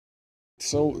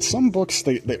So some books,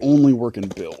 they only work in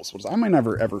bills. I might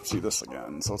never ever see this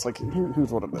again. So it's like,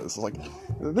 here's what it is. It's like,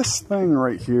 this thing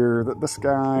right here, that this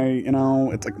guy, you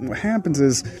know, it's like, what happens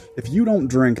is, if you don't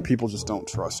drink, people just don't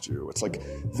trust you. It's like,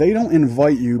 they don't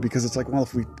invite you because it's like, well,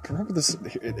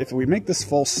 if we make this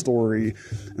false story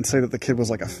and say that the kid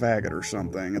was like a faggot or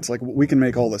something, it's like, we can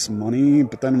make all this money,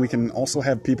 but then we can also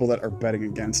have people that are betting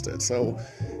against it. So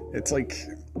it's like,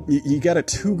 you got a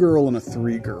 2-girl and a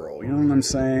 3-girl, you know what I'm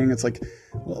saying? It's like,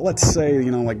 let's say,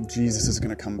 you know, like, Jesus is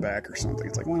going to come back or something.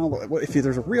 It's like, well, if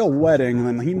there's a real wedding,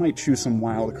 then he might choose some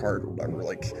wild card or whatever,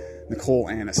 like Nicole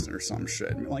Aniston or some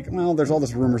shit. Like, well, there's all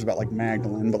this rumors about, like,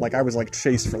 Magdalene, but, like, I was, like,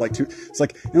 chased for, like, 2... It's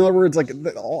like, in other words, like,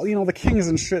 you know, the kings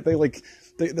and shit, they, like...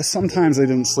 sometimes they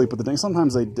didn't sleep with the day,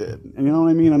 sometimes they did. And you know what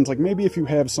I mean? And it's like, maybe if you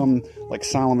have some, like,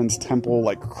 Solomon's Temple,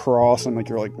 like, cross and, like,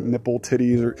 your, like, nipple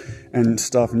titties and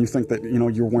stuff, and you think that, you know,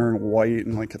 you're wearing white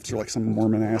and, like, if you're, like, some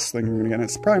Mormon-ass thing you're gonna get,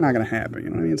 it's probably not gonna happen, you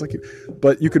know what I mean? It's like,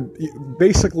 but you could,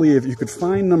 basically, if you could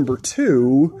find number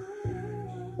 2,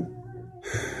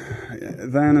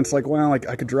 then it's like, well, like,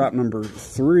 I could drop number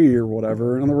 3 or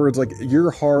whatever. In other words, like,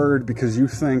 you're hard because you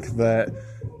think that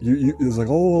it's like,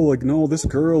 oh, like, no, this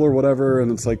girl or whatever,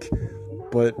 and it's like,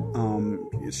 but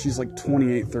she's like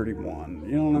 28, 31,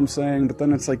 you know what I'm saying? But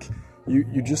then it's like,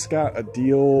 you just got a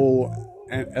deal,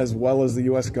 as well as the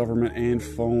U.S. government and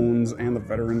phones and the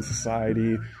Veterans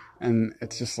Society, and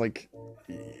it's just like,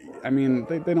 I mean,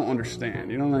 they don't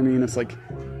understand, you know what I mean? It's like,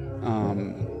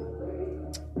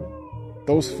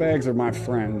 those fags are my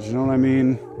friends, you know what I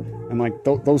mean? And, like,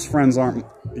 those friends aren't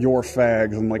your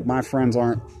fags, and, like, my friends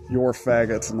aren't your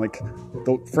faggots, and, like,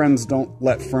 friends don't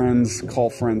let friends call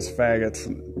friends faggots,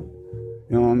 and,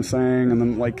 you know what I'm saying? And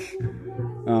then, like,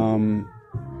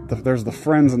 there's the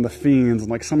friends and the fiends,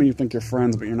 and, like, some of you think you're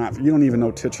friends, but you're not. You don't even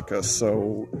know Tychicus,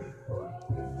 so,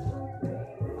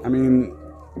 I mean,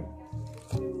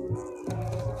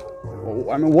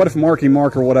 what if Marky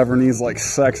Mark or whatever needs, like,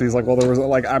 sex, and he's like, well, there was,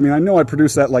 like, I mean, I know I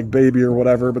produced that, like, baby or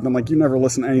whatever, but then, like, you never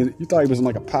listened to any, you thought he was in,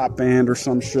 like, a pop band or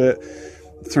some shit.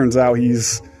 It turns out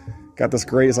he's got this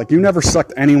great, it's like, you never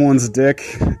sucked anyone's dick,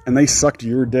 and they sucked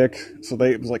your dick, so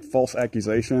it was, like, false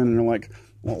accusation, and you're like,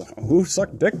 well, who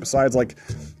sucked dick besides, like,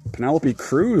 Penelope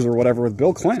Cruz or whatever with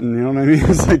Bill Clinton, you know what I mean?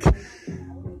 It's like,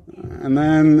 and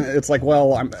then it's like,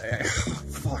 well,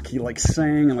 fuck, he, like,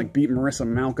 sang and, like, beat Marissa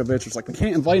Malkovich. It's like, they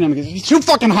can't invite him because he's too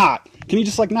fucking hot. Can he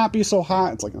just, like, not be so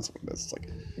hot? It's like, that's what it is. It's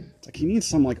like he needs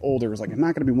some, like, older. It's like, I'm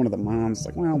not going to be one of the moms. It's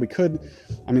like, well, we could,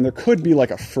 I mean, there could be,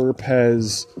 like, a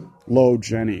Furpez low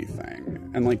Jennie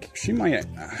thing. And, like, she might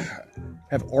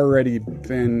have already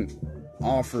been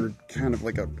offered kind of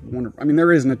like a wonder. I mean,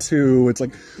 there isn't a 2. It's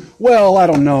like, well, I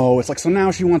don't know. It's like, so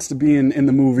now she wants to be in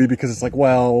the movie because it's like,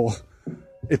 well,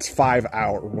 it's 5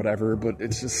 hour or whatever, but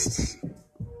it's just,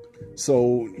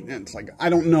 so it's like, I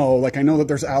don't know. Like, I know that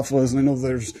there's alphas and I know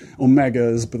there's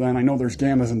omegas, but then I know there's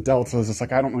gammas and deltas. It's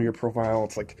like, I don't know your profile.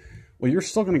 It's like, well, you're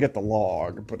still going to get the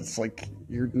log, but it's like,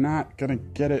 you're not going to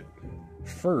get it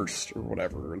first or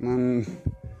whatever. And then,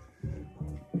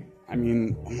 I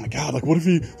mean, oh my god, like, what if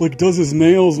he, like, does his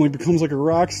nails and, like, becomes, like, a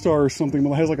rock star or something,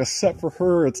 but has, like, a set for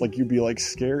her? It's like, you'd be, like,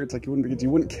 scared. It's like, you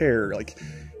wouldn't care. Like,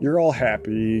 you're all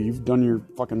happy. You've done your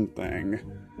fucking thing.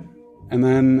 And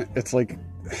then it's like,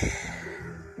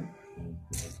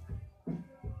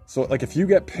 so, like, if you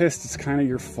get pissed, it's kind of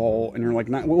your fault, and you're like,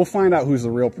 not, we'll find out who's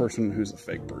the real person and who's the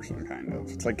fake person, kind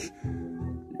of. It's like,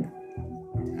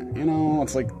 you know,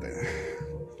 it's like,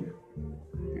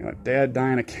 you know, dad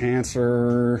dying of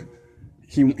cancer.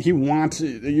 He wants,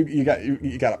 you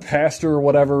got a pastor or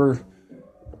whatever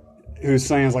who's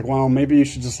saying, it's like, well, maybe you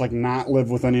should just, like, not live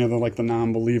with any of the, like, the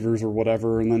non-believers or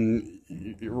whatever, and then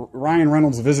Ryan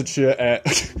Reynolds visits you at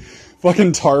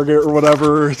fucking Target or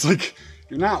whatever. It's like,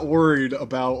 you're not worried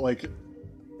about, like,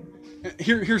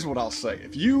 here's what I'll say.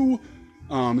 If you,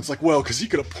 it's like, well, because you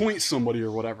could appoint somebody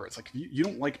or whatever. It's like, you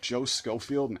don't like Joe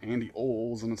Schofield and Andy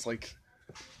Oles, and it's like,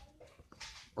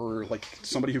 or, like,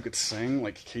 somebody who could sing,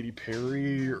 like Katy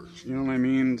Perry, or, you know what I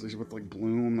mean? With, like,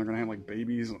 Bloom, they're gonna have, like,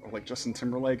 babies, or, like, Justin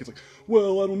Timberlake. It's like,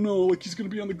 well, I don't know, like, he's gonna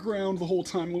be on the ground the whole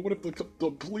time. Like, what if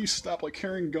the police stop, like,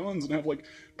 carrying guns and have, like,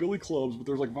 billy clubs, but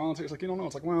there's, like, volunteers? Like, you don't know.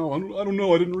 It's like, well, I don't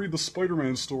know, I didn't read the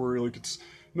Spider-Man story. Like, it's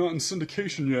not in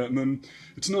syndication yet, and then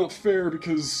it's not fair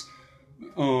because,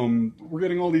 we're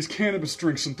getting all these cannabis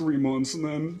drinks in 3 months, and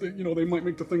then, you know, they might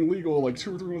make the thing legal, like,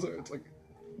 2 or 3 months. It's like,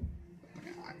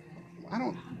 I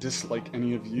don't dislike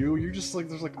any of you. You're just like,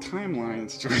 there's like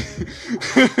timelines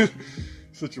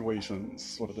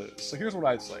situations, what it is. So here's what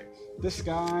I'd say. This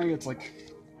guy, it's like,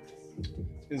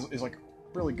 is like a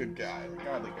really good guy, a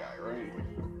godly guy, right?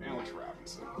 Like Alex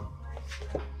Robinson.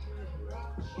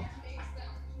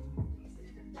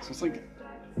 it's like,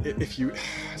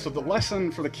 so the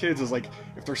lesson for the kids is like,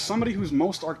 if there's somebody who's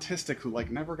most artistic who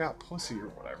like never got pussy or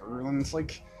whatever, then it's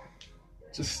like,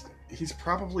 just, he's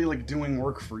probably like doing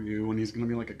work for you, and he's gonna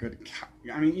be like a good,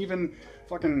 I mean, even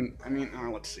fucking, I mean,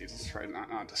 let's see, let's try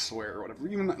not to swear or whatever.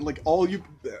 Even like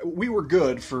we were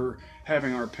good for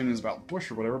having our opinions about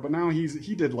Bush or whatever, but now he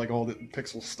did like all the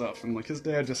pixel stuff, and like his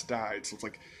dad just died, so it's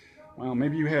like, well,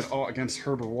 maybe you had all against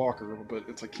Herbert Walker, but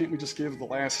it's like, can't we just give the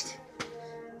last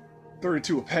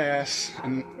 32 a pass?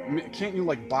 And can't you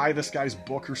like buy this guy's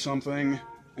book or something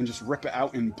and just rip it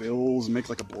out in bills and make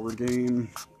like a board game?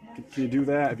 Can you do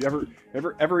that? Have you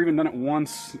ever even done it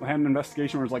once? Had an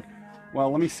investigation where it's like, well,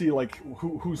 let me see like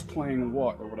who's playing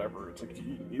what or whatever. It's like,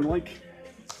 you like,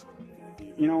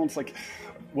 you know, it's like,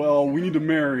 well, we need to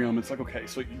marry him. It's like, okay,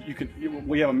 so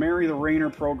we have a Marry the Rainer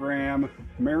program,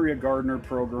 marry a Gardner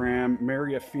program,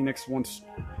 marry a Phoenix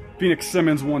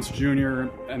Simmons once Jr.,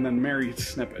 and then marry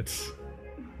Snippets.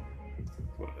 That's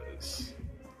what it is.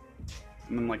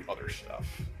 And then like other stuff.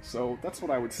 So that's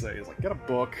what I would say is like, get a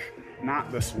book,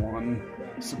 not this one.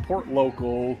 Support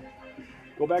local.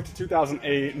 Go back to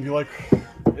 2008 and be like,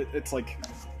 it's like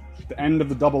the end of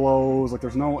the double O's. Like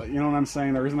there's no, you know what I'm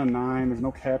saying? There isn't a 9. There's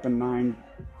no cap in 9,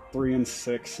 3, and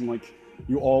 6. And like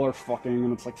you all are fucking,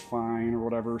 and it's like fine or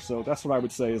whatever. So that's what I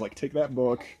would say is like, take that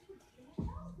book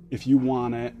if you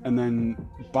want it, and then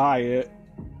buy it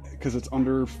because it's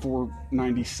under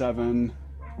 $4.97,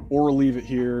 or leave it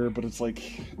here, but it's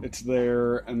like, it's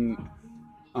there, and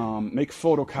make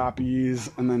photocopies,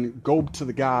 and then go to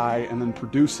the guy, and then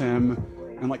produce him,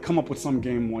 and like come up with some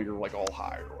game while you're like all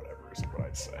high or whatever is what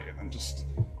I'd say, and then just,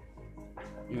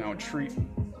 you know, treat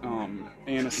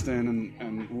Aniston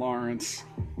and Lawrence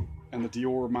and the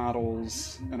Dior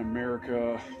models in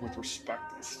America with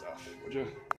respect and stuff, would you?